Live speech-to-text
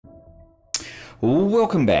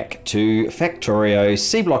Welcome back to Factorio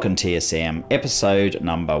Seablock and TSM, episode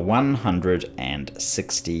number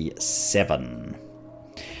 167.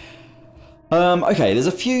 Okay, there's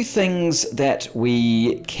a few things that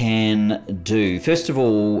we can do. First of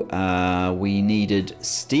all, we needed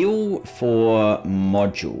steel for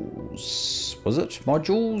modules. Was it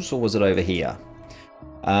modules or was it over here?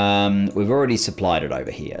 We've already supplied it over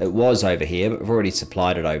here. It was over here, but we've already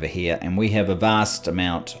supplied it over here, and we have a vast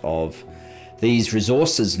amount of these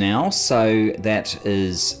resources now, so that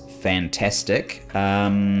is fantastic.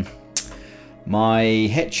 My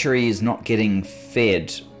hatchery is not getting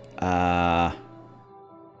fed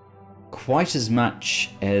quite as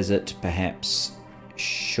much as it perhaps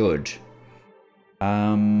should.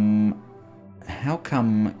 How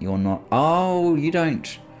come you're not... Oh, you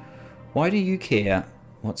don't... Why do you care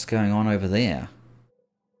what's going on over there?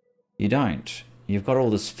 You don't. You've got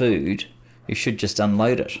all this food. You should just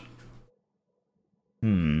unload it.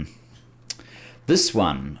 This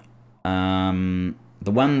one, the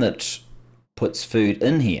one that puts food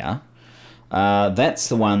in here, that's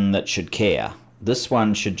the one that should care. This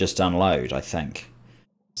one should just unload, I think.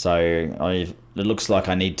 So it looks like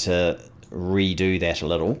I need to redo that a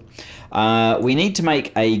little. We need to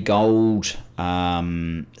make a gold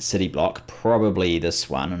city block, probably this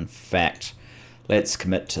one. In fact, let's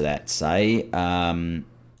commit to that, say.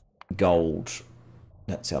 Gold.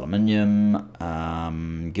 That's aluminium.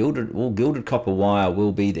 Gilded copper wire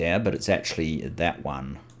will be there, but it's actually that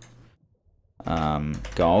one.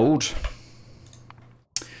 Gold,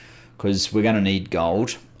 because we're going to need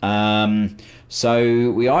gold.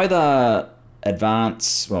 So we either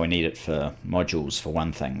advance, well, we need it for modules for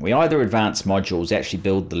one thing. We either advance modules, actually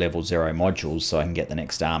build the level 0 modules so I can get the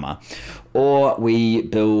next armor, or we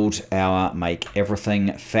build our make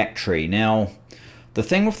everything factory. Now, the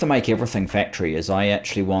thing with the make everything factory is I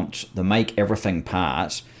actually want the make everything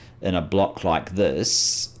part in a block like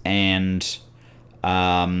this, and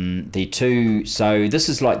the two, so this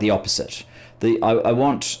is like the opposite. I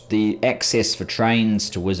want the access for trains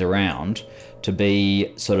to whiz around to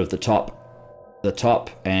be sort of the top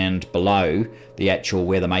and below the actual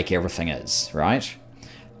where the make everything is, right?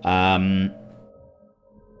 Because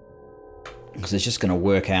it's just going to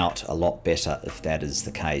work out a lot better if that is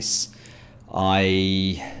the case.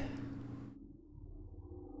 I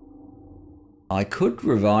could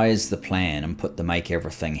revise the plan and put the make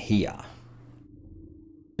everything here.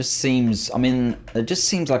 Just seems, I mean, it just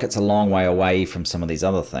seems like it's a long way away from some of these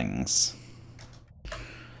other things.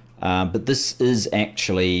 But this is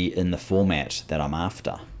actually in the format that I'm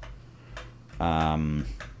after.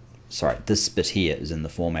 Sorry, this bit here is in the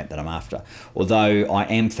format that I'm after. Although I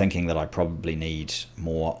am thinking that I probably need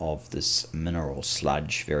more of this mineral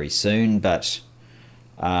sludge very soon, but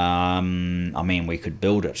I mean, we could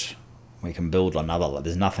build it. We can build another,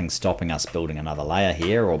 there's nothing stopping us building another layer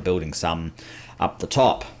here or building some up the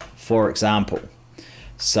top, for example.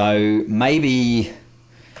 So maybe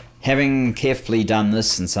having carefully done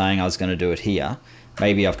this and saying I was going to do it here,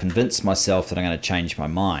 maybe I've convinced myself that I'm going to change my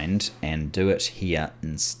mind and do it here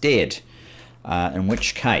instead. In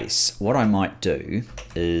which case, what I might do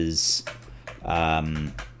is pop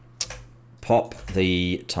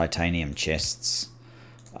the titanium chests.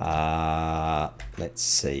 Let's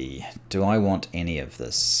see. Do I want any of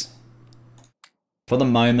this? For the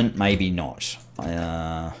moment, maybe not.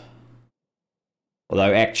 Although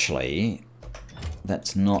actually,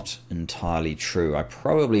 that's not entirely true. I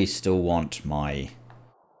probably still want my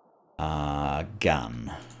gun.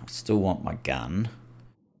 I still want my gun. In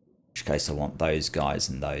which case I want those guys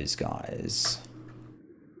and those guys.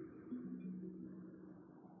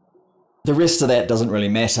 The rest of that doesn't really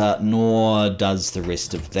matter, nor does the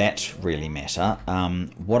rest of that really matter.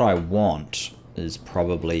 What I want is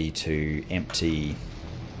probably to empty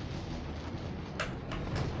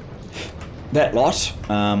that lot.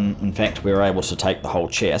 In fact, we were able to take the whole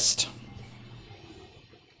chest.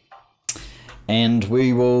 And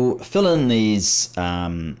we will fill in these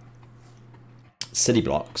city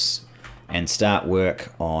blocks and start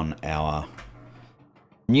work on our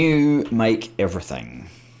new make everything.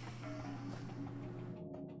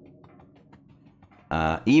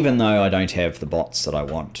 Even though I don't have the bots that I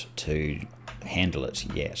want to handle it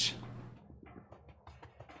yet.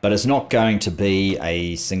 But it's not going to be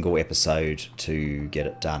a single episode to get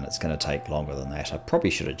it done. It's going to take longer than that. I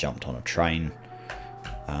probably should have jumped on a train,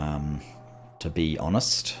 to be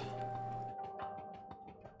honest.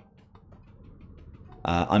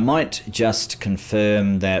 I might just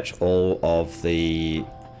confirm that all of the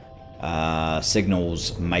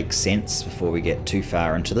signals make sense before we get too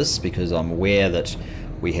far into this, because I'm aware that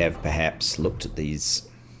we have perhaps looked at these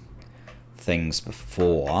things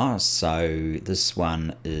before. So this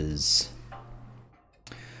one is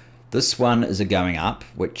a going up,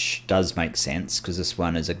 which does make sense because this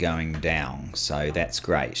one is a going down, so that's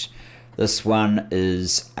great. This one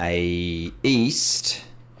is a east,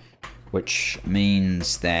 which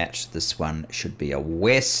means that this one should be a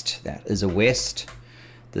west. That is a west.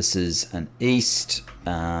 This is an east.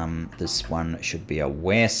 This one should be a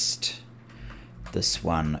west. This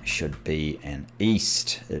one should be an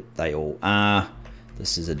east. They all are.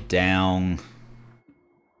 This is a down.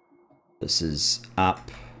 This is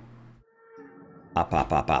up. Up,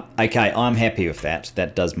 up, up, up. Okay, I'm happy with that.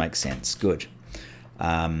 That does make sense. Good.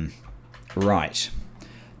 Right.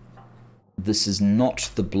 This is not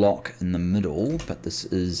the block in the middle, but this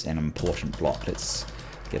is an important block. Let's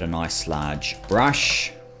get a nice large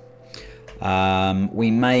brush.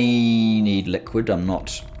 We may need liquid. I'm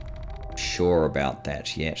not sure about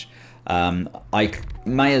that yet. I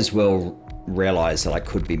may as well realize that I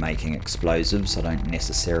could be making explosives. I don't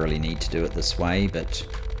necessarily need to do it this way, but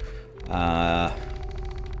I'm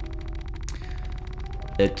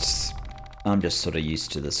just sort of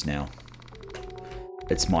used to this now.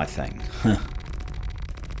 It's my thing.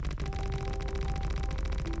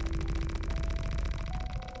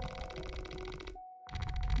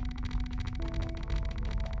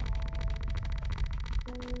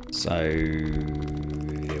 So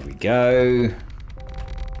there we go.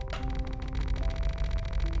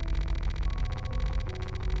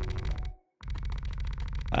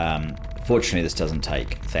 Fortunately, this doesn't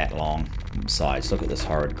take that long. Besides, look at this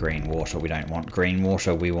horrid green water. We don't want green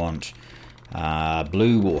water, we want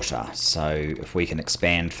blue water. So if we can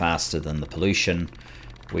expand faster than the pollution,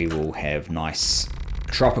 we will have nice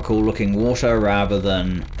tropical looking water rather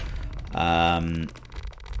than kind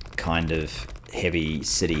of heavy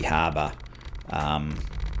city harbour,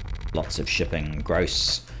 lots of shipping,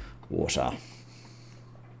 gross water.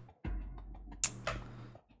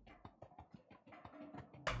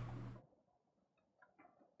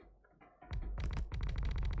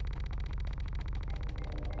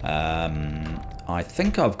 I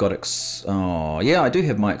think I've got oh yeah, I do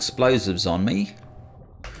have my explosives on me.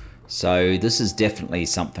 So this is definitely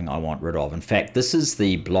something I want rid of. In fact, this is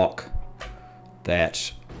the block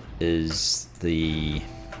that is the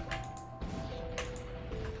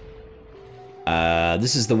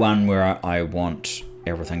this is the one where I want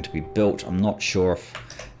everything to be built. I'm not sure if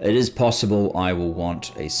it is possible I will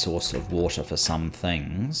want a source of water for some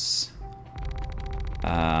things.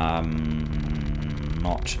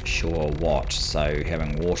 Not sure what, so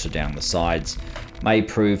having water down the sides may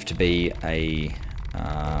prove to be a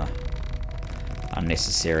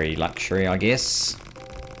unnecessary luxury, I guess.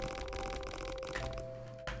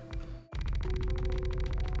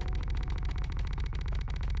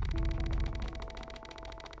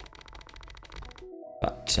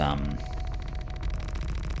 But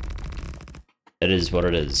it is what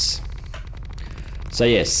it is. So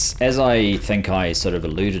yes, as I think I sort of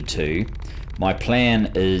alluded to, my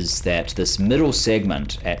plan is that this middle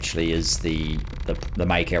segment actually is the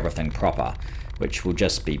make everything proper, which will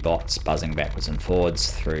just be bots buzzing backwards and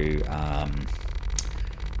forwards through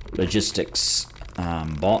logistics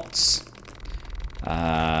bots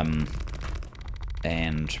and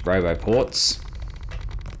roboports,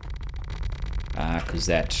 because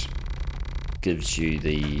that gives you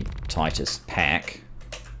the tightest pack.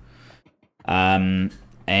 And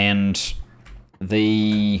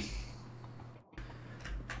the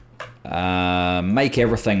make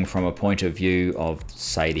everything from a point of view of,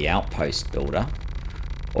 say, the outpost builder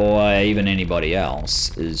or even anybody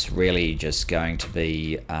else is really just going to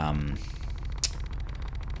be oh,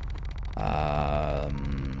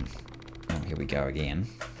 here we go again.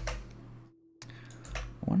 I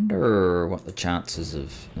wonder what the chances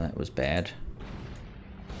of that was bad.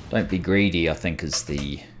 Don't be greedy, I think, is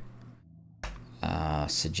the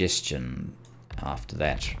suggestion after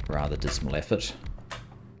that rather dismal effort.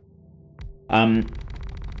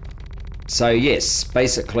 So yes,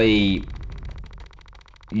 basically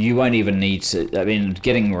you won't even need to, I mean,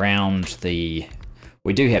 getting around the,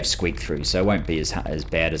 we do have squeak through, so it won't be as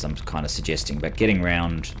bad as I'm kind of suggesting, but getting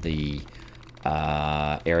around the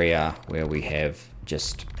area where we have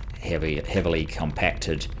just heavily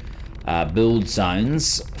compacted build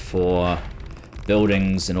zones for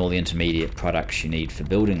buildings and all the intermediate products you need for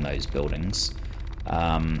building those buildings,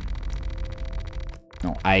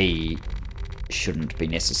 A, shouldn't be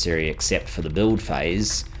necessary except for the build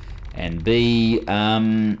phase, and B, we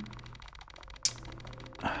have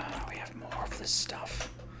more of this stuff.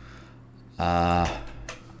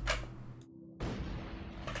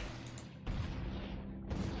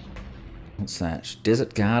 What's that?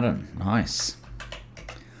 Desert garden. Nice.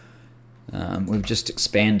 We've just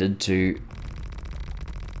expanded to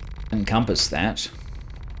encompass that.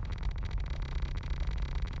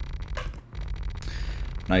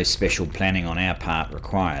 No special planning on our part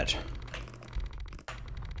required.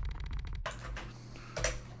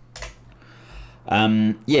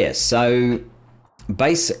 Yeah, so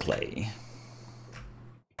basically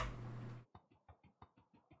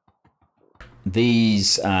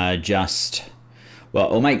these are just, well,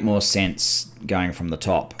 it'll make more sense going from the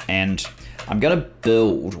top, and I'm going to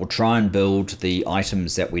build or try and build the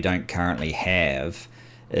items that we don't currently have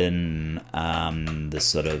in this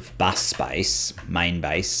sort of bus space, main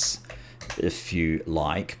base, if you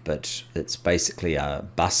like, but it's basically a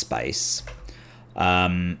bus base.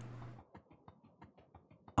 I'm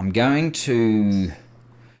going to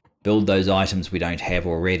build those items we don't have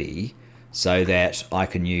already so that I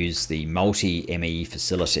can use the multi-ME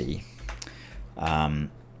facility. Let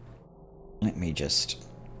me just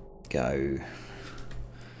go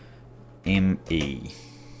ME.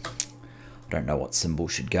 I don't know what symbol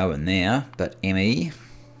should go in there, but ME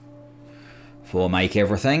for make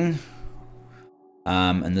everything.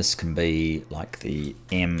 And this can be like the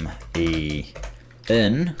ME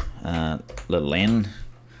in, little n,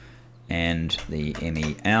 and the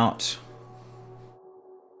ME out.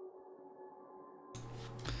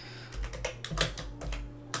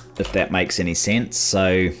 If that makes any sense.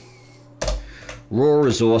 So raw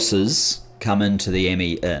resources come into the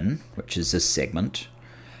ME in, which is this segment,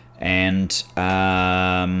 and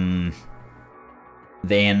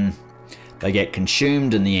then they get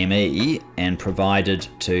consumed in the ME and provided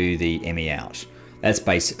to the ME out. That's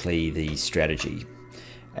basically the strategy.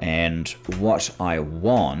 And what I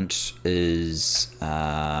want is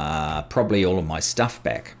probably all of my stuff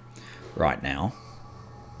back right now.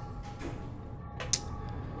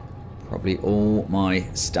 Probably all my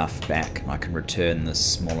stuff back, and I can return this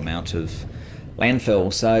small amount of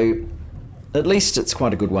landfill. So at least it's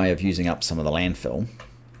quite a good way of using up some of the landfill.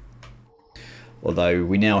 Although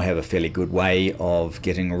we now have a fairly good way of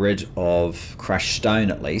getting rid of crushed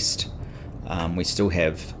stone at least. We still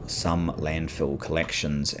have some landfill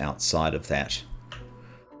collections outside of that.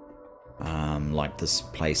 Like this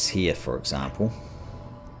place here, for example.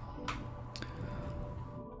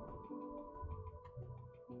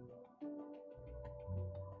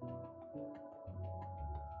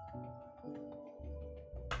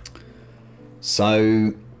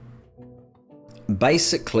 So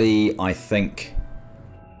basically, I think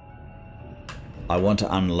I want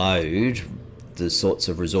to unload the sorts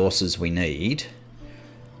of resources we need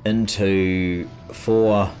into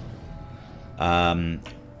 4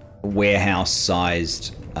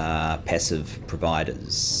 warehouse-sized passive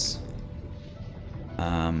providers.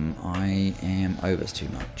 I am over too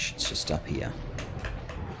much. It's just up here.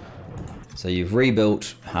 So you've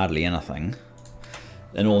rebuilt hardly anything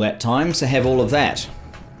in all that time, so have all of that.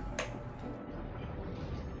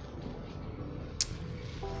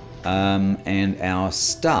 And our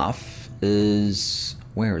stuff is...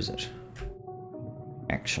 where is it?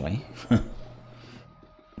 Actually.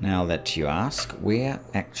 Now that you ask, where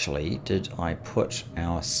actually did I put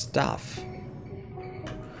our stuff?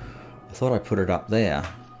 I thought I put it up there.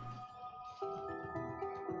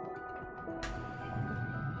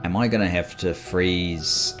 Am I going to have to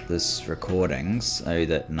freeze this recording so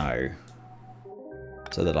that... no.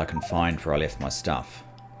 So that I can find where I left my stuff.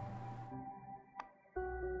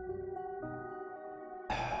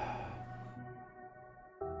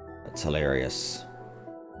 That's hilarious.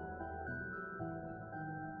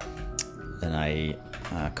 In a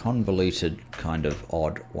convoluted kind of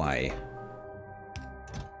odd way.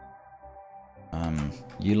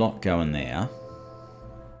 You lot go in there.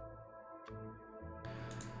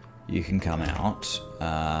 You can come out.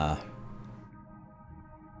 How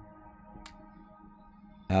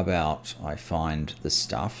about I find the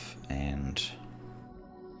stuff and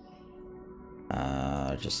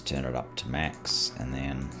just turn it up to max, and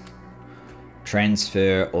then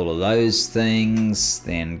transfer all of those things,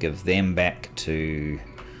 then give them back to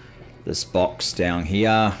this box down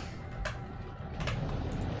here.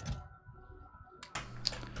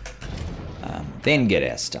 Then get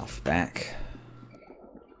our stuff back.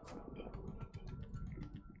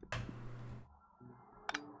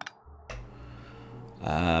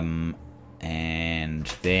 And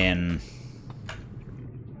then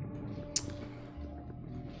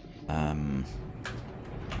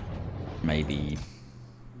maybe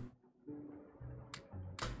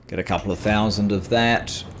get a couple of thousand of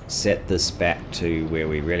that, set this back to where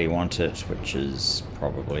we really want it, which is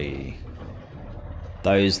probably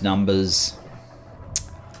those numbers.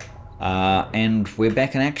 And we're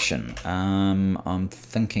back in action. I'm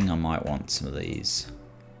thinking I might want some of these.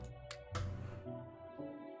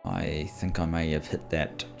 I think I may have hit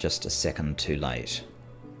that just a second too late.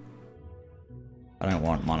 I don't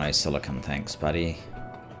want monosilicon, thanks, buddy.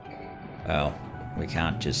 Well, we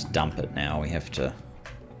can't just dump it now. We have to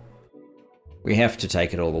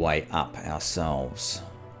take it all the way up ourselves.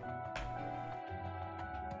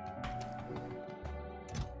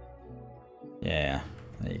 Yeah,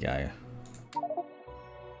 there you go.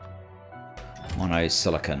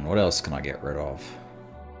 Monosilicon. What else can I get rid of?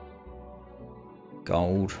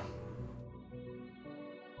 Gold.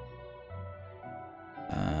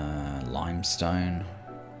 Limestone.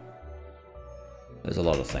 There's a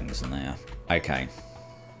lot of things in there. Okay.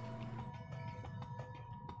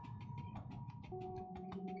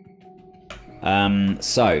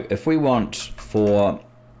 So if we want for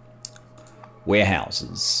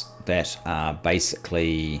warehouses that are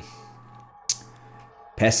basically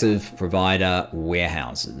passive provider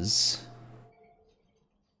warehouses,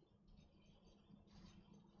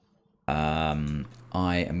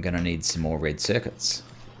 I am going to need some more red circuits.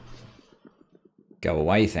 Go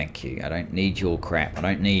away, thank you. I don't need your crap. I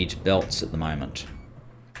don't need belts at the moment.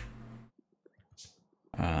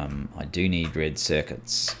 I do need red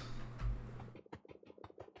circuits.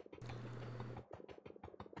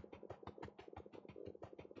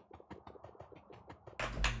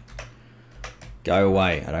 Go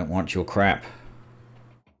away. I don't want your crap.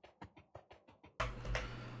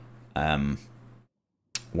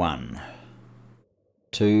 1,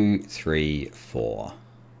 2, 3, 4.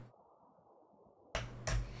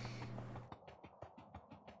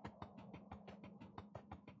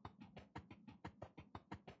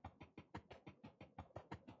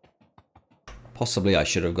 Possibly I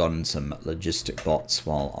should have gotten some logistic bots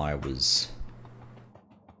while I was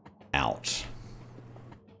out.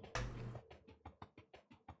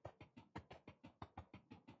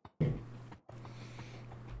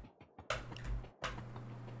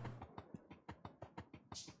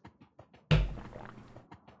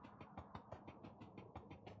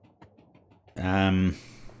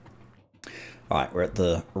 Right, we're at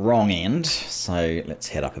the wrong end, so let's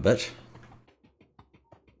head up a bit.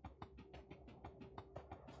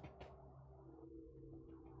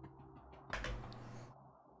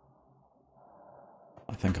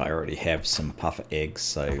 I think I already have some puffer eggs,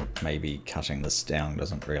 so maybe cutting this down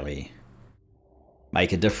doesn't really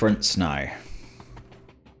make a difference. No.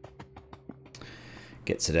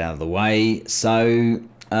 Gets it out of the way. So,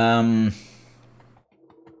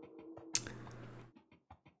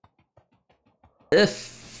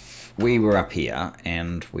 if we were up here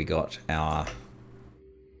and we got our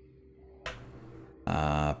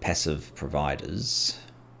passive providers,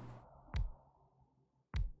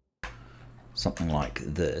 something like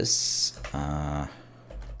this, how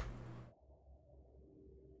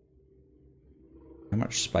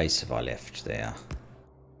much space have I left there?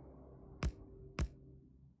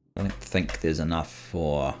 I don't think there's enough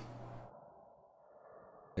for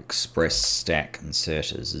express stack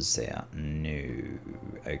inserters, is there? No.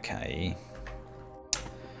 Okay.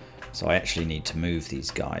 So I actually need to move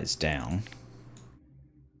these guys down.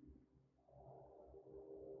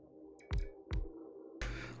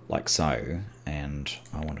 Like so. And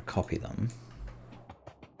I want to copy them.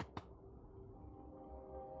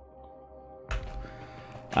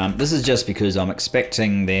 This is just because I'm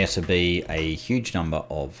expecting there to be a huge number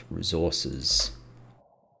of resources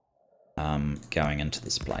going into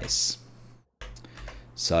this place.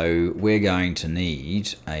 So we're going to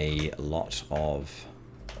need a lot of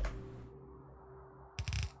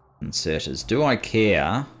inserters. Do I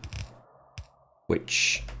care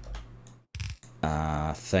which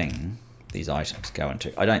thing these items go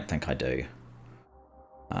into? I don't think I do.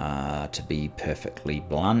 To be perfectly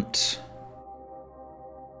blunt.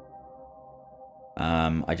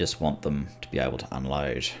 I just want them to be able to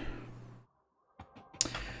unload.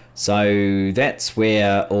 So that's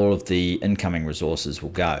where all of the incoming resources will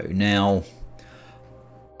go. Now,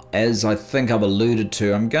 as I think I've alluded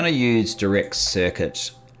to, I'm going to use direct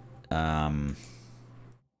circuit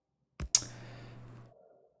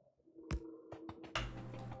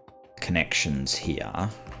connections here.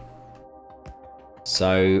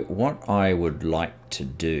 So what I would like to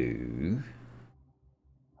do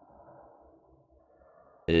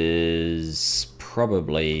is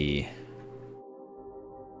probably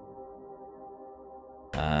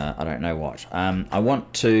I don't know what. I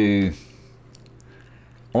want to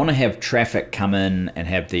have traffic come in and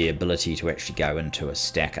have the ability to actually go into a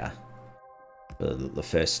stacker for the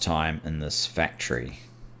first time in this factory.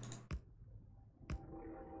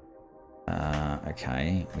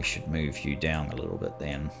 Okay, we should move you down a little bit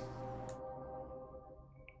then.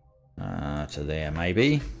 To there,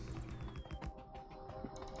 maybe.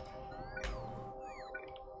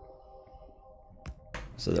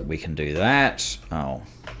 So that we can do that. Oh,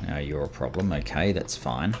 now you're a problem. Okay, that's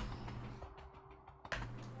fine.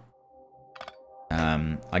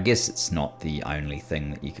 I guess it's not the only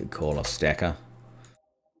thing that you could call a stacker.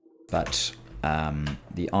 But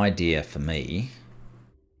the idea for me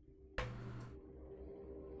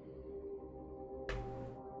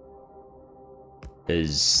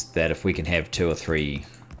is that if we can have 2 or 3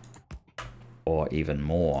 or even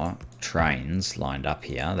more trains lined up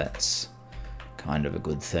here, that's kind of a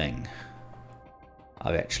good thing.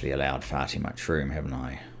 I've actually allowed far too much room, haven't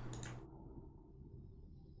I?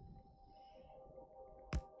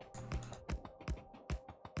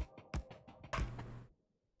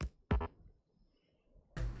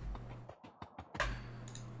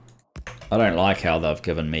 I don't like how they've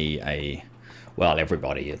given me a, well,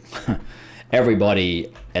 everybody, everybody,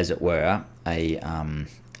 as it were, a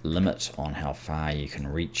limit on how far you can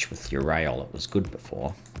reach with your rail. It was good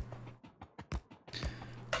before.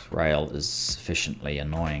 This rail is sufficiently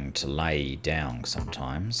annoying to lay down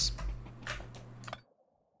sometimes.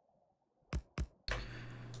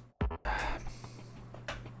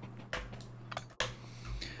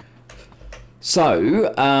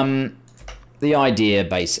 So, the idea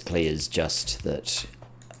basically is just that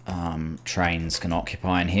trains can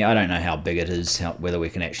occupy in here. I don't know how big it is, whether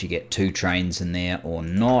we can actually get 2 trains in there or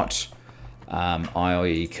not.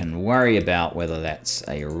 I can worry about whether that's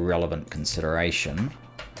a relevant consideration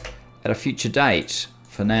at a future date.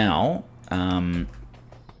 For now,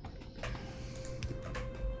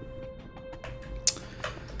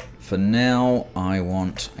 I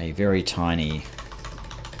want a very tiny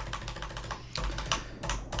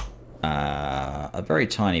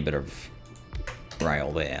bit of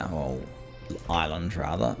rail there, or island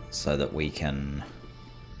rather, so that we can,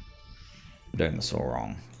 I'm doing this all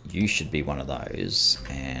wrong. You should be one of those,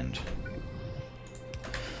 and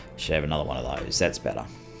should have another one of those. That's better.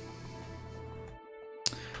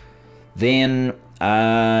 Then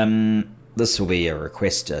this will be a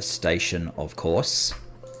requester station, of course,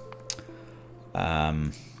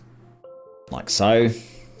 like so.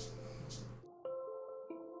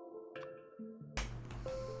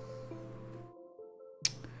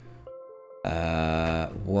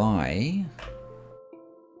 Why?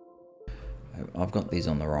 I've got these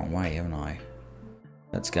on the wrong way, haven't I?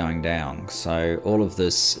 That's going down. So all of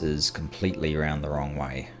this is completely around the wrong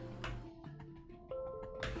way.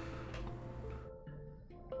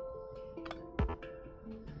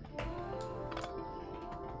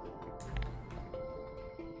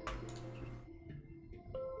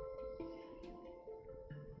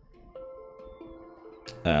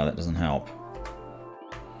 That doesn't help.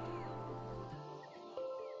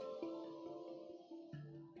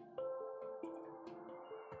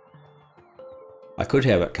 I could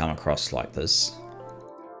have it come across like this.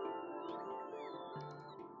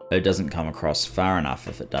 It doesn't come across far enough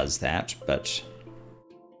if it does that, but...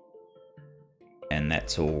 and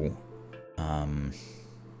that's all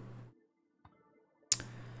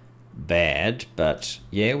bad, but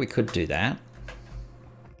yeah, we could do that.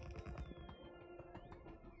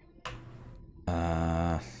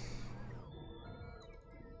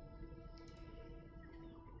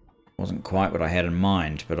 Wasn't quite what I had in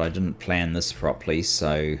mind, but I didn't plan this properly,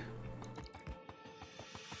 so you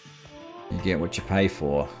get what you pay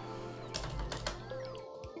for.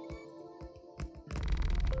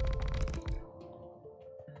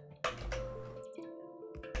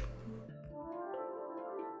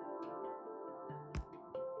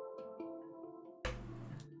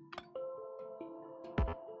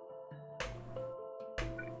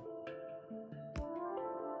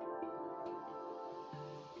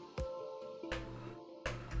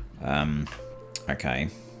 Okay.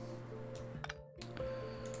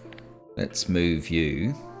 Let's move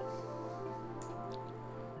you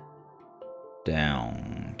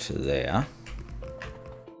down to there.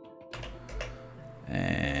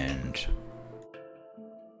 And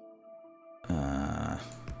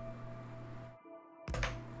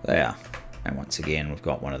there. And once again, we've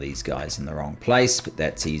got one of these guys in the wrong place, but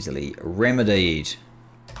that's easily remedied.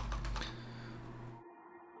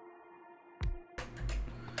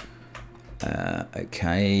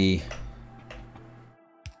 Okay.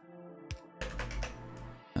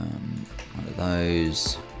 One of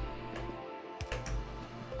those.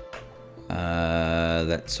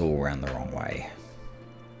 That's all around the wrong way.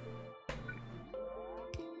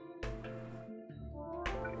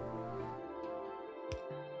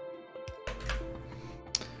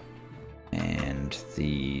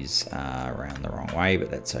 These are around the wrong way, but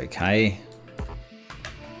that's okay.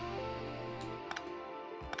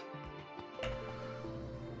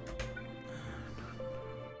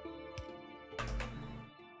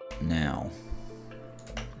 Now,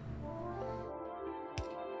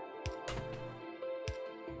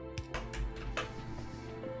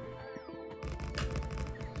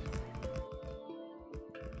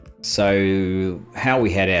 so how we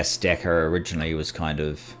had our stacker originally was kind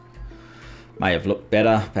of, may have looked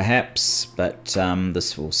better perhaps, but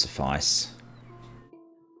this will suffice.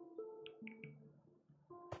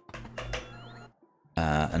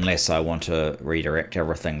 Unless I want to redirect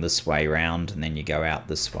everything this way round and then you go out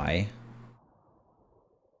this way.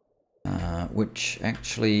 Which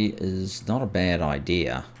actually is not a bad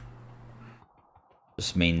idea.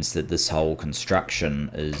 Just means that this whole construction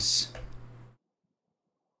is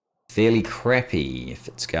fairly crappy if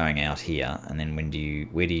it's going out here, and then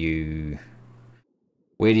where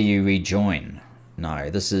do you rejoin? No,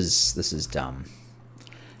 this is dumb.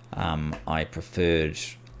 I preferred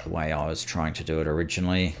the way I was trying to do it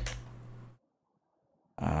originally.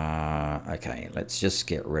 Okay, let's just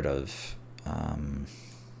get rid of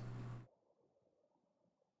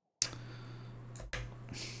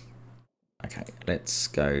okay, let's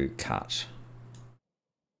go cut.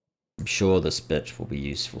 I'm sure this bit will be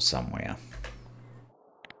useful somewhere.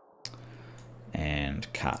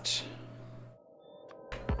 And cut.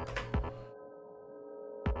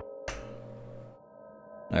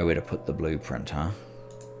 Nowhere to put the blueprint, huh?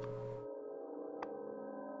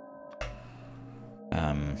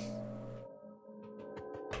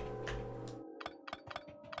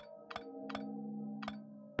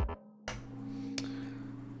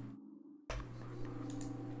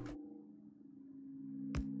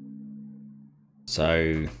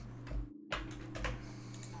 So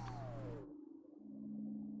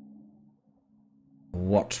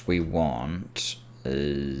what we want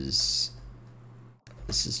is,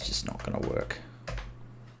 this is just not going to work.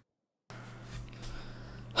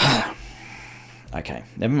 Okay,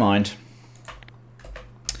 never mind.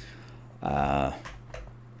 Let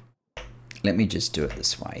me just do it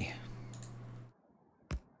this way.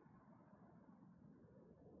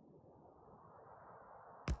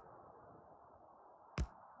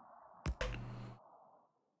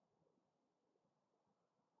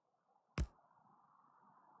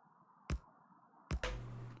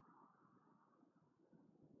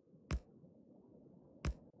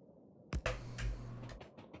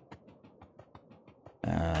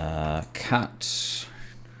 Cut.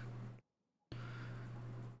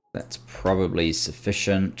 That's probably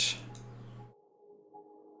sufficient.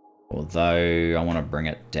 Although I want to bring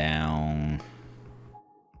it down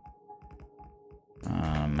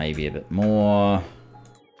maybe a bit more.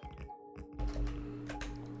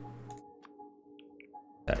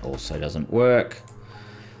 That also doesn't work.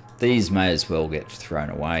 These may as well get thrown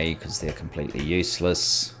away because they're completely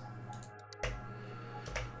useless.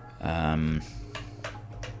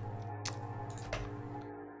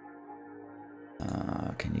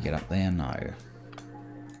 Can you get up there? No.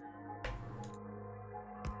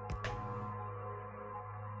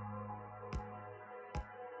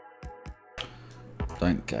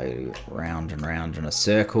 Don't go round and round in a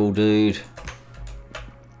circle, dude.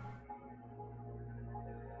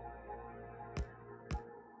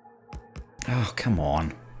 Oh, come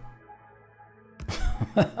on.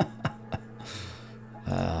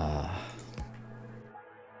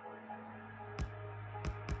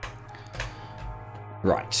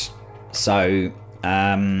 Right, so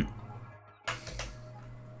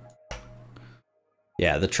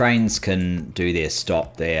yeah, the trains can do their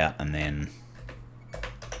stop there and then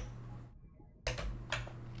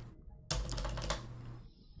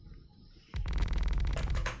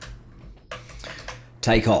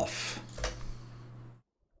take off.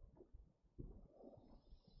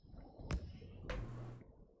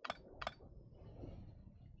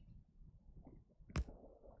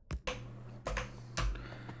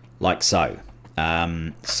 Like so.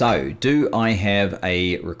 So, do I have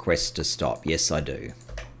a request to stop? Yes, I do.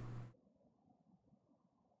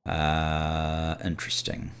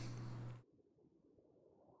 Interesting.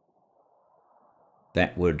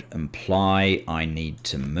 That would imply I need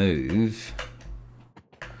to move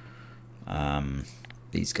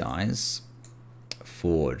these guys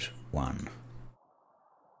forward one.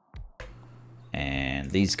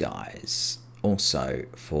 And these guys also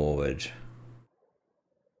forward.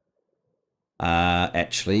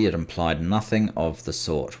 Actually, it implied nothing of the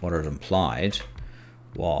sort. What it implied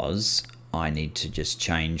was I need to just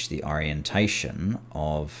change the orientation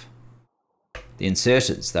of the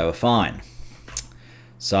inserters. They were fine.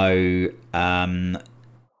 So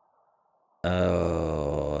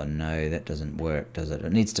Oh, no, that doesn't work, does it?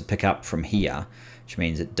 It needs to pick up from here, which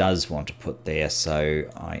means it does want to put there, so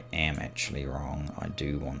I am actually wrong. I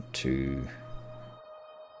do want to...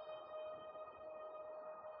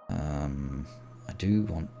 I do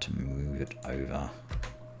want to move it over.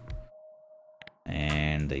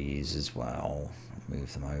 And these as well.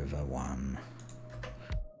 Move them over one.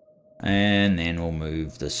 And then we'll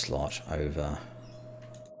move the slot over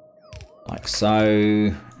like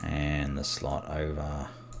so. And the slot over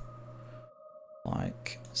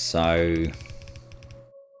like so.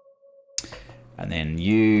 And then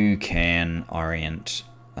you can orient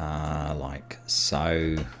like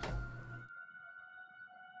so.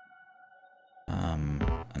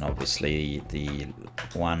 And obviously the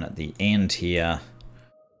one at the end here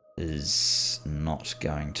is not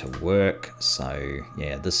going to work. So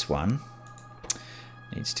yeah, this one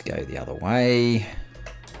needs to go the other way.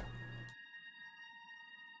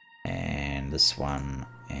 And this one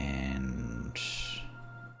and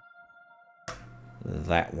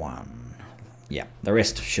that one. Yeah, the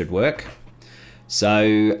rest should work.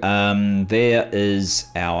 So there is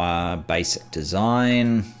our basic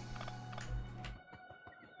design.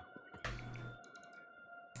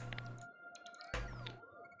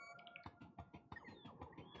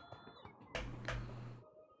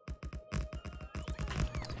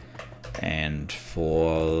 And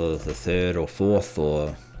for the third or fourth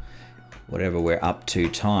or whatever we're up to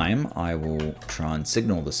time, I will try and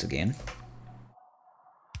signal this again.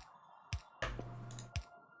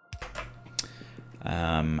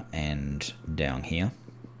 And down here.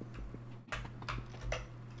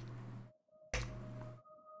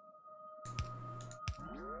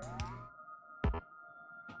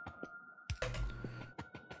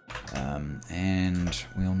 And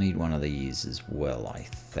we'll need one of these as well, I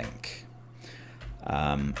think.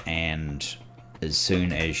 And as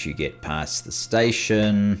soon as you get past the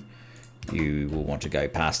station, you will want to go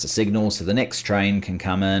past a signal so the next train can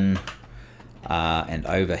come in. And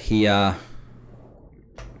over here,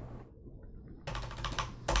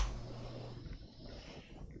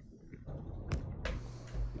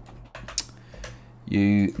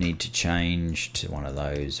 you need to change to one of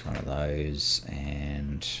those,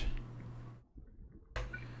 and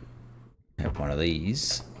have one of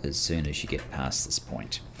these as soon as you get past this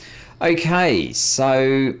point. Okay,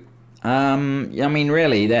 so I mean,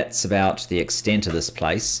 really, that's about the extent of this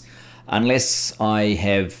place, unless I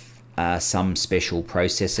have some special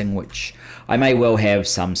processing, which I may well have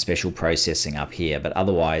some special processing up here, but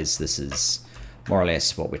otherwise this is more or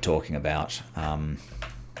less what we're talking about,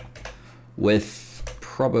 with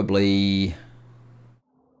probably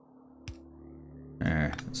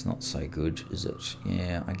it's not so good, is it?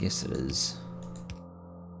 Yeah, I guess it is.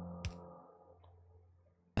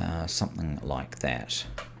 Something like that.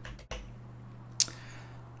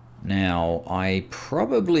 Now, I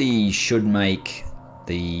probably should make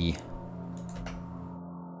the...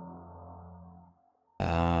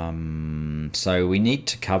 so we need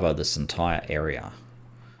to cover this entire area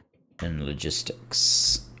in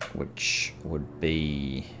logistics, which would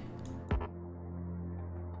be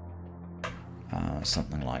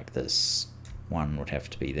something like this. One would have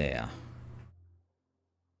to be there.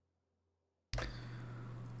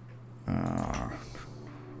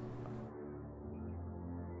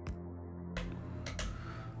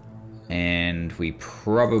 And we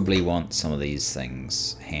probably want some of these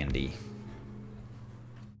things handy.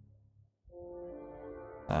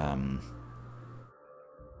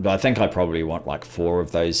 But I think I probably want like 4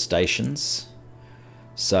 of those stations.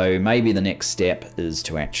 So maybe the next step is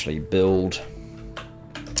to actually build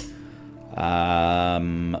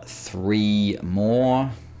 3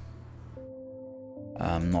 more.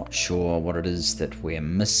 I'm not sure what it is that we're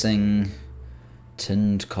missing.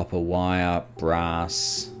 Tinned copper wire,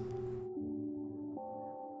 brass,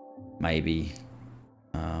 maybe.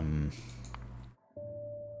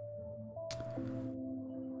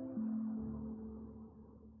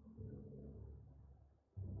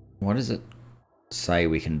 What does it say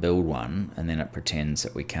we can build one, and then it pretends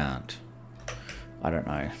that we can't? I don't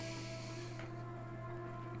know.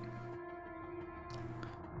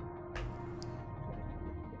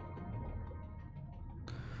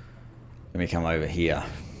 Let me come over here.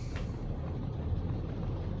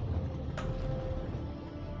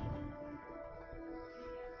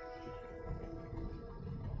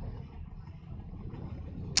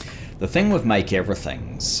 The thing with Make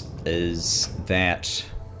Everythings is that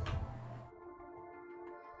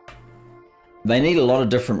they need a lot of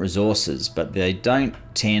different resources, but they don't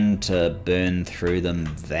tend to burn through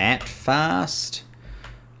them that fast.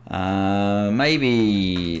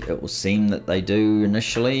 Maybe it will seem that they do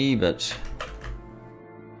initially, but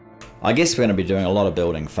I guess we're going to be doing a lot of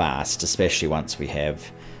building fast, especially once we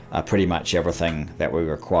have pretty much everything that we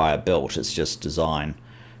require built. It's just design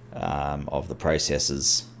of the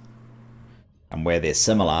processes. And where they're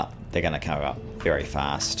similar, they're going to come up very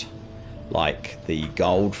fast. Like the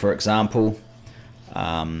gold, for example.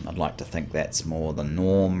 I'd like to think that's more the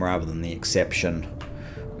norm rather than the exception.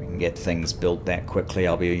 We can get things built that quickly.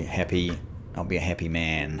 I'll be happy. I'll be a happy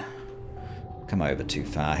man. Come over too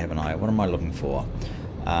far, haven't I? What am I looking for?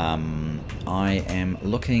 I am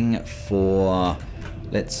looking for...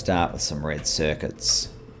 Let's start with some red circuits.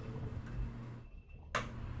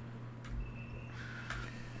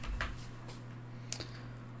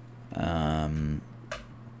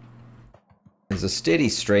 There's a steady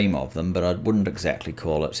stream of them, but I wouldn't exactly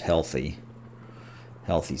call it healthy.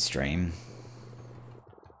 Healthy stream.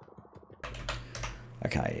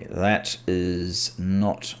 Okay, that is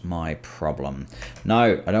not my problem.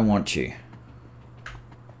 No, I don't want you.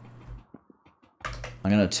 I'm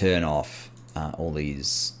going to turn off all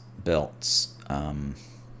these belts.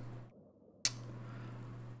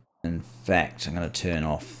 In fact, I'm going to turn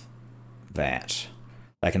off that.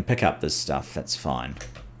 They can pick up this stuff, that's fine.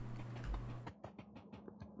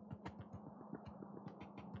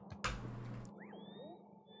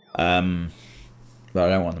 But I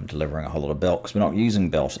don't want them delivering a whole lot of belt because we're not using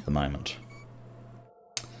belt at the moment.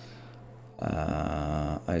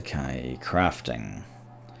 Okay, crafting.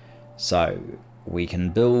 So we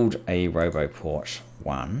can build a Roboport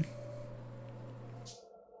 1.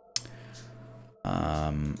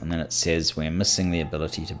 And then it says we're missing the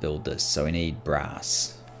ability to build this, so we need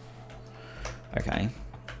brass. Okay.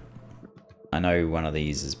 I know one of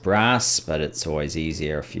these is brass, but it's always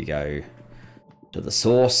easier if you go to the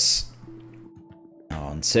source.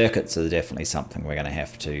 And circuits are definitely something we're going to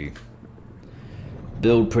have to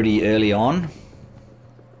build pretty early on.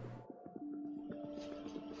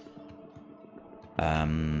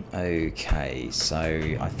 Okay, so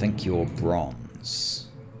I think you're bronze.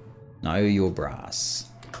 No, you're brass.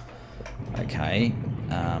 Okay,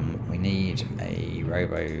 we need a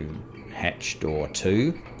Robo Hatch Door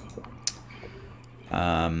 2.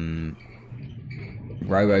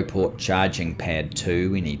 Roboport Charging Pad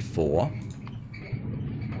 2, we need 4.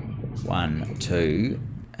 1, 2,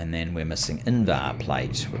 and then we're missing Invar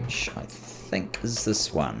Plate, which I think is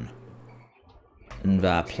this one.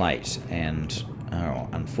 Invar Plate, and oh,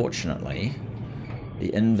 unfortunately, the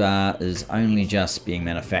Invar is only just being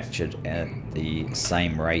manufactured at the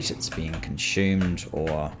same rate it's being consumed,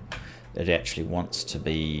 or it actually wants to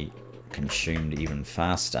be consumed even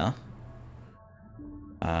faster.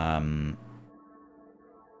 Can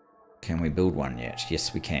we build one yet?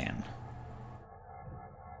 Yes, we can.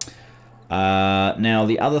 Now,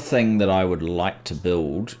 the other thing that I would like to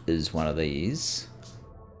build is one of these,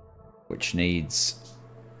 which needs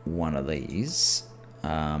one of these,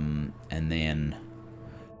 and then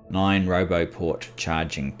 9 Roboport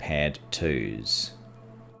Charging Pad 2s.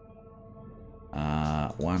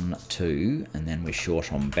 1, 2, and then we're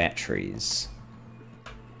short on batteries.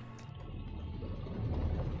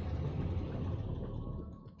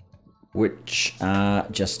 Which are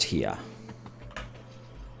just here.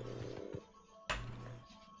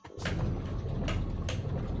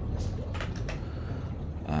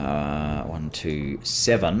 One, 2,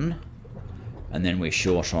 7, and then we're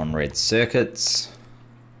short on red circuits.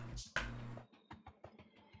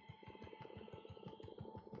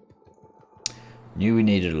 Knew we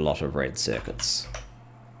needed a lot of red circuits.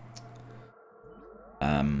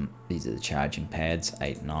 These are the charging pads,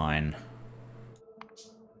 8, 9.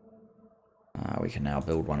 We can now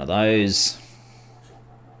build one of those.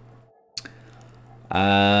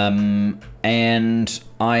 And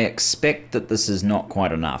I expect that this is not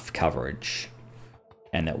quite enough coverage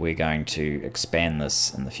and that we're going to expand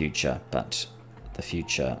this in the future, but the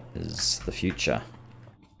future is the future.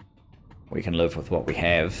 We can live with what we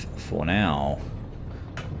have for now.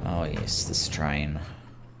 Oh yes, this train.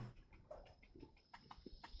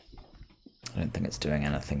 I don't think it's doing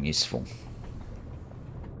anything useful.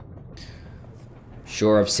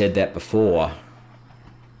 Sure, I've said that before.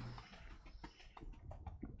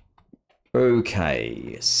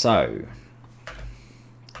 Okay, so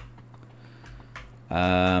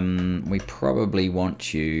we probably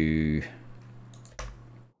want you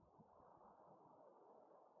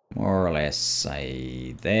more or less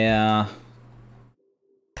say there.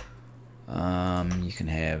 You can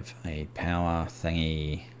have a power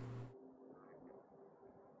thingy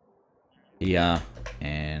here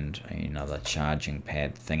and another charging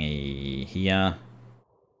pad thingy here.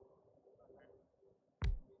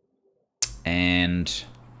 And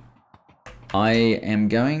I am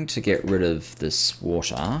going to get rid of this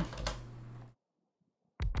water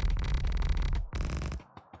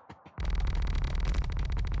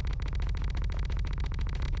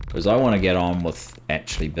because I want to get on with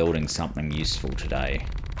actually building something useful today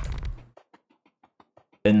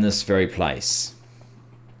in this very place.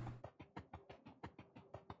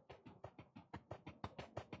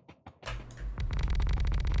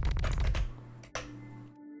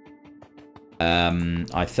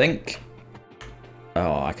 I think,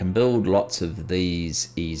 oh, I can build lots of these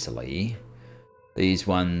easily. These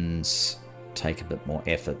ones take a bit more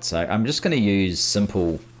effort, so I'm just going to use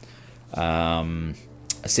simple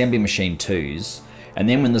assembly machine 2s, and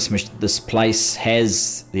then when this place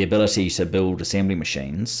has the ability to build assembly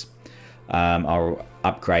machines, I'll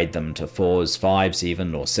upgrade them to 4s, 5s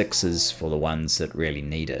even, or 6s for the ones that really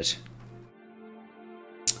need it.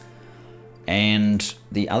 And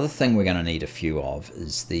the other thing we're going to need a few of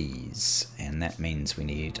is these, and that means we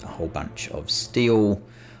need a whole bunch of steel.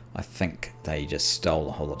 I think they just stole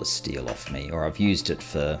a whole lot of steel off me, or I've used it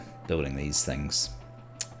for building these things.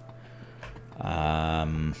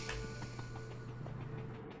 I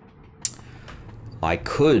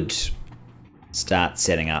could start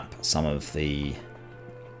setting up some of the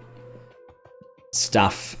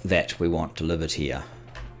stuff that we want delivered here,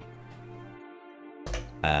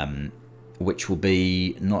 which will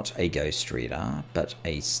be not a ghost reader, but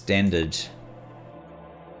a standard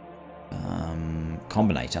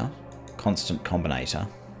combinator, constant combinator,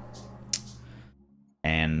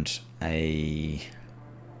 and I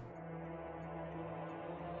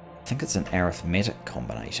think it's an arithmetic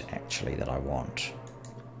combinator actually that I want.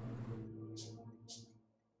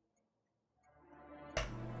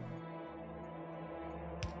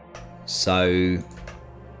 So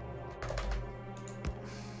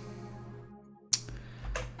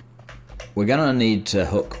we're going to need to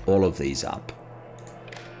hook all of these up.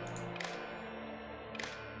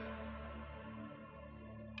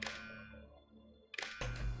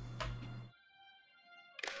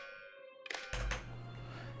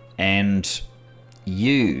 And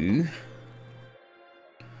you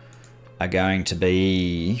are going to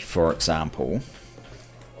be, for example,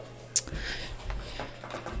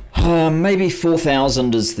 maybe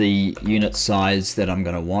 4,000 is the unit size that I'm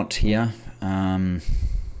going to want here.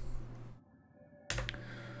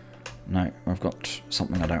 No, I've got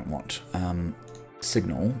something I don't want.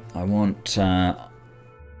 Signal. I want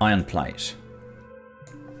iron plate.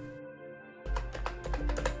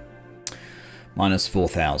 Minus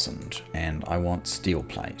 4,000. And I want steel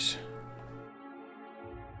plate.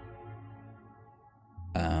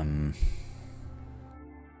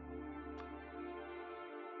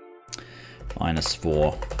 Minus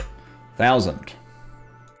 4,000.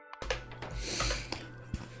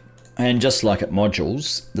 And just like at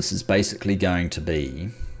modules, this is basically going to be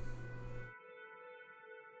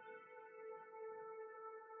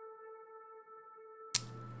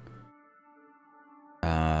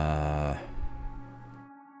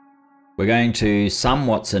we're going to sum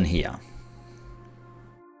what's in here.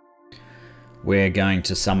 We're going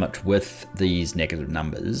to sum it with these negative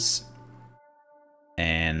numbers,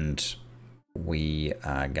 and we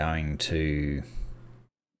are going to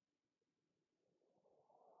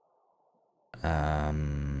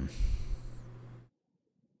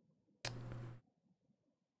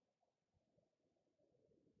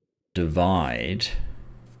divide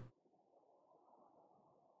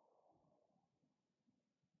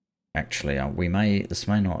actually this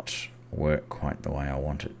may not work quite the way I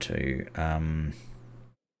want it to.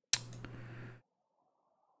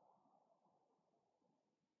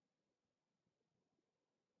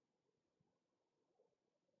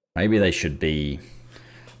 Maybe they should be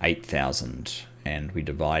 8,000 and we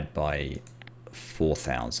divide by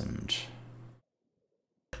 4,000.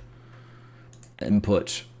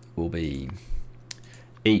 Input will be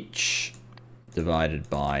each divided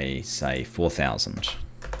by, say, 4,000.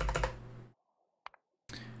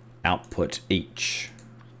 Output each.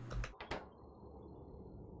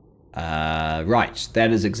 Right,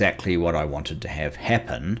 that is exactly what I wanted to have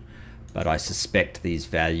happen, but I suspect these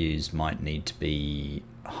values might need to be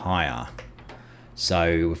higher.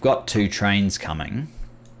 So we've got 2 trains coming.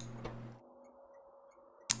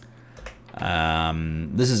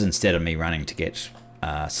 This is instead of me running to get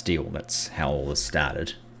steel. That's how all this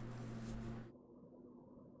started.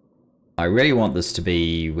 I really want this to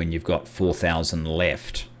be when you've got 4,000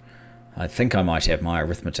 left. I think I might have my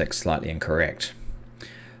arithmetic slightly incorrect.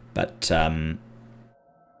 But come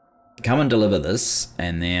and deliver this,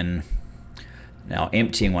 and then now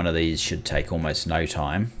emptying one of these should take almost no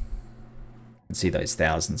time. You can see those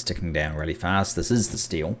thousands ticking down really fast. This is the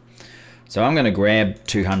steel. So I'm going to grab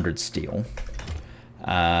 200 steel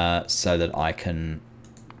so that I can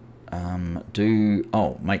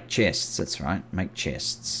make chests. That's right, make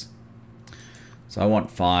chests. So I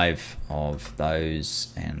want 5 of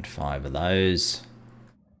those and 5 of those.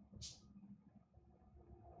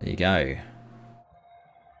 There you go.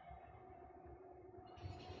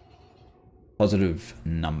 Positive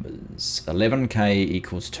numbers. 11k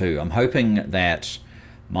equals 2. I'm hoping that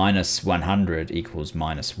minus 100 equals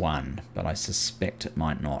minus 1, but I suspect it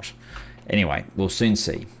might not. Anyway, we'll soon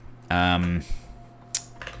see.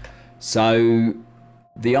 So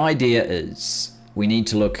the idea is we need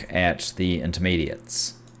to look at the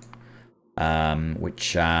intermediates,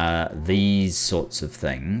 which are these sorts of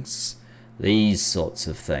things. These sorts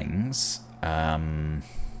of things.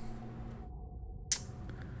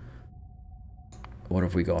 What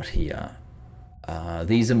have we got here?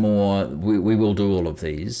 These are more, we will do all of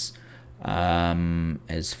these.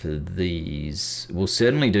 As for these, we'll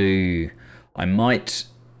certainly do, I'm not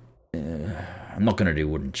going to do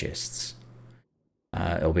wooden chests.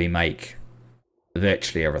 It'll be make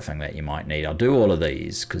virtually everything that you might need. I'll do all of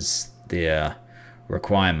these because they're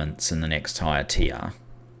requirements in the next higher tier.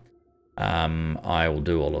 I will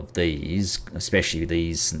do all of these, especially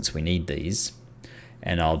these since we need these.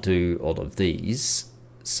 And I'll do all of these.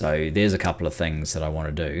 So there's a couple of things that I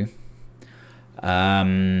want to do.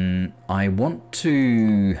 I want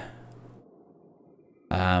to...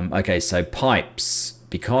 okay, so pipes.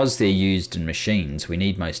 Because they're used in machines, we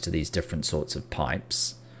need most of these different sorts of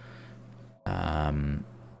pipes.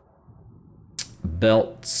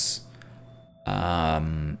 Belts.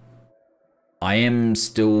 I am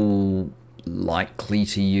still likely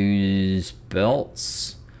to use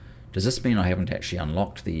belts. Does this mean I haven't actually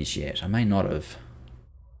unlocked these yet? I may not have.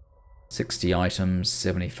 60 items,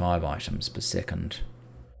 75 items per second.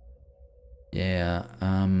 Yeah,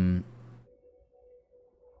 I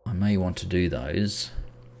may want to do those.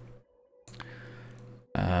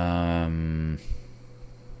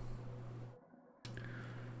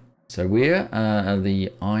 So where are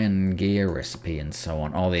the iron gear recipe and so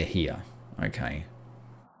on? Oh, they're here. Okay.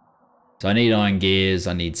 So I need iron gears,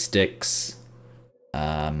 I need sticks.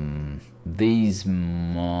 These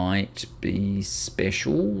might be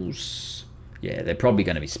specials. Yeah, they're probably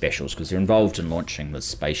going to be specials because they're involved in launching the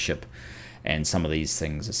spaceship, and some of these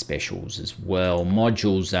things are specials as well.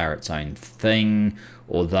 Modules are its own thing,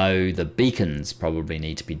 although the beacons probably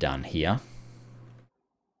need to be done here.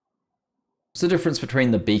 What's the difference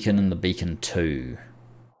between the beacon and the beacon 2?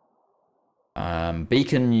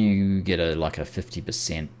 Beacon, you get like a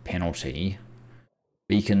 50% penalty.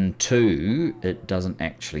 Beacon 2, it doesn't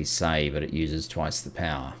actually say, but it uses twice the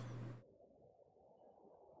power.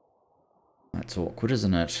 That's awkward,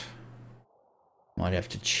 isn't it? Might have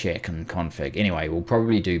to check and config. Anyway, we'll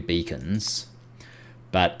probably do beacons.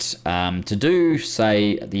 But to do,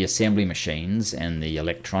 say, the assembly machines and the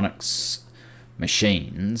electronics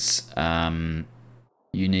machines,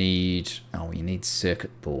 you need... oh, you need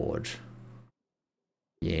circuit board.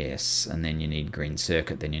 Yes, and then you need green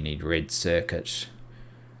circuit, then you need red circuit.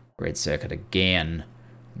 Red circuit again,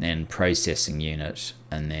 then processing unit,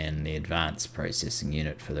 and then the advanced processing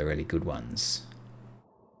unit for the really good ones.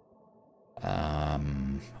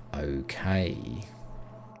 Okay.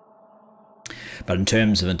 But in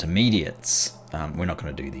terms of intermediates, we're not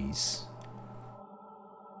going to do these.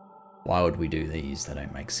 Why would we do these? They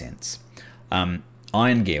don't make sense.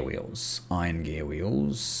 Iron gear wheels. Iron gear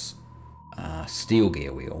wheels. Steel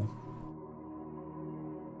gear wheel.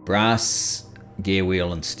 Brass gear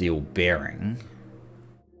wheel and steel bearing.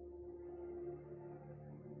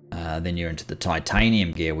 Then you're into the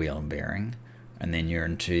titanium gear wheel and bearing, and then you're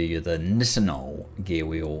into the nitinol gear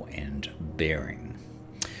wheel and bearing.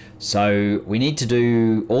 So we need to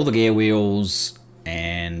do all the gear wheels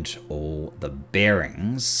and all the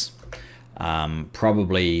bearings,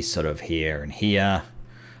 probably sort of here and here.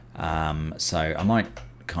 So I might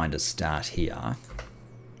kind of start here.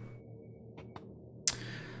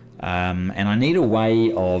 And I need a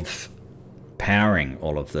way of powering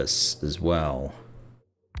all of this as well.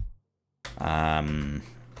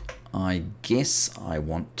 I guess I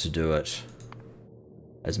want to do it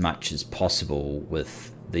as much as possible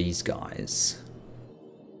with these guys.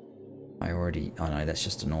 Oh no, that's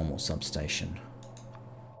just a normal substation.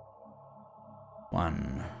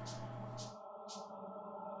 One.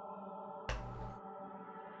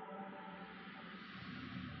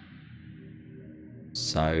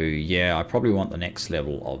 So yeah, I probably want the next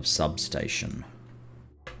level of substation,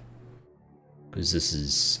 because this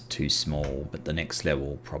is too small, but the next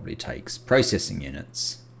level probably takes processing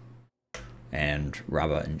units and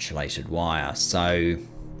rubber insulated wire. So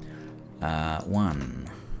 1,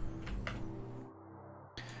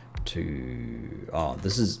 2, oh,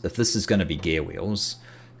 this is, if this is going to be gear wheels,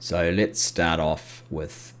 so let's start off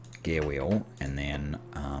with gear wheel, and then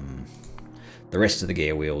the rest of the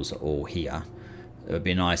gear wheels are all here. It would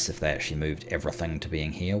be nice if they actually moved everything to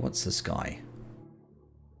being here. What's this guy?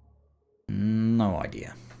 No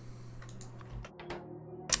idea.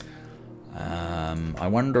 I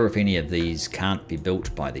wonder if any of these can't be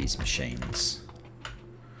built by these machines.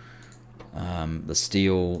 The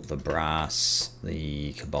steel, the brass,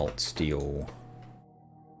 the cobalt steel,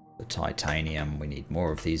 the titanium. We need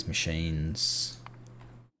more of these machines.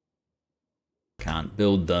 Can't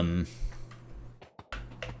build them.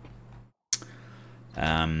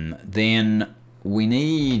 Then we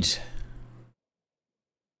need...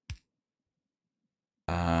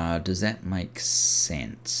 does that make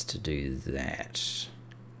sense to do that?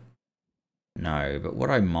 No, but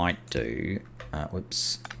what I might do...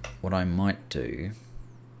 whoops. What I might do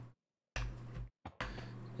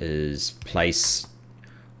is place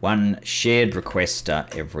one shared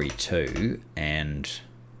requester every 2 and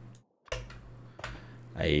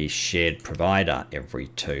a shared provider every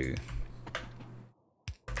 2.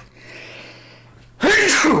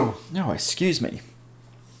 No, excuse me.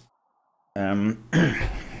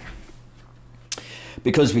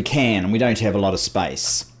 Because we can, and we don't have a lot of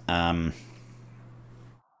space.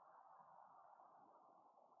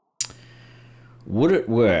 Would it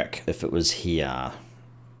work if it was here?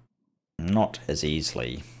 Not as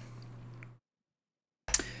easily.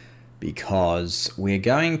 Because we're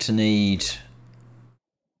going to need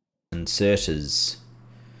inserters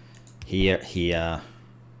here, here.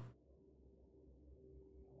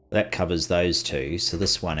 That covers those two, so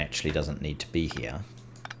this one actually doesn't need to be here.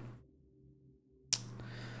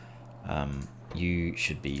 You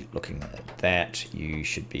should be looking at that. You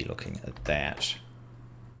should be looking at that.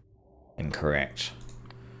 Incorrect.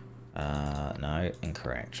 No,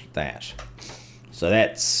 incorrect. That. So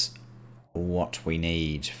that's what we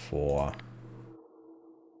need for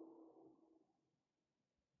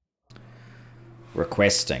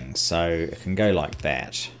requesting. So it can go like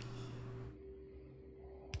that.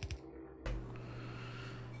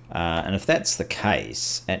 And if that's the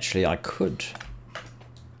case, actually I could...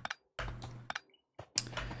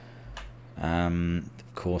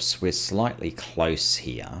 of course, we're slightly close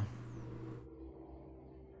here.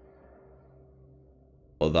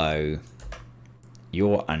 Although,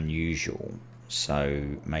 you're unusual, so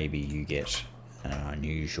maybe you get an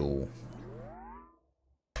unusual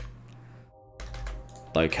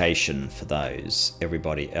location for those.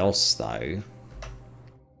 Everybody else, though,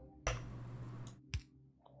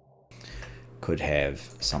 could have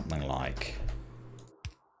something like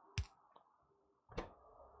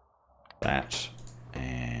that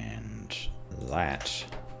and that.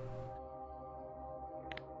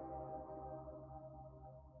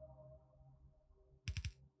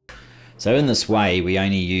 So in this way, we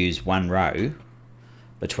only use one row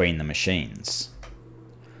between the machines.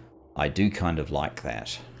 I do kind of like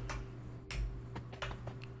that.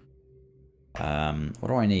 What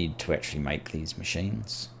do I need to actually make these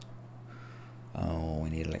machines? Oh,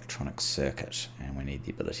 we need electronic circuit, and we need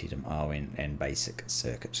the ability to... Oh, and basic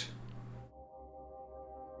circuit.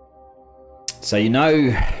 So you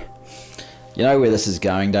know where this is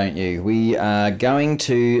going, don't you? We are going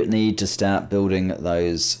to need to start building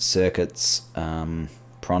those circuits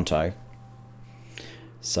pronto,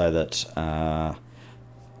 so that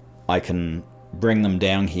I can bring them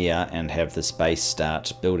down here and have this base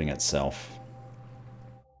start building itself.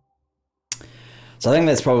 So I think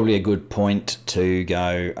that's probably a good point to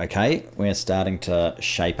go, okay, we're starting to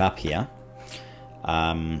shape up here.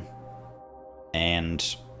 And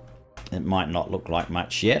it might not look like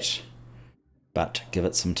much yet, but give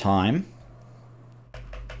it some time.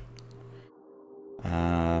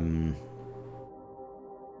 I'm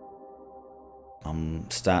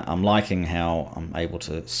liking how I'm able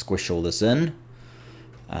to squish all this in.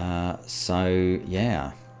 So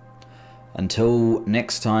yeah. Until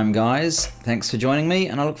next time, guys, thanks for joining me,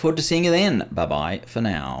 and I look forward to seeing you then. Bye-bye for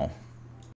now.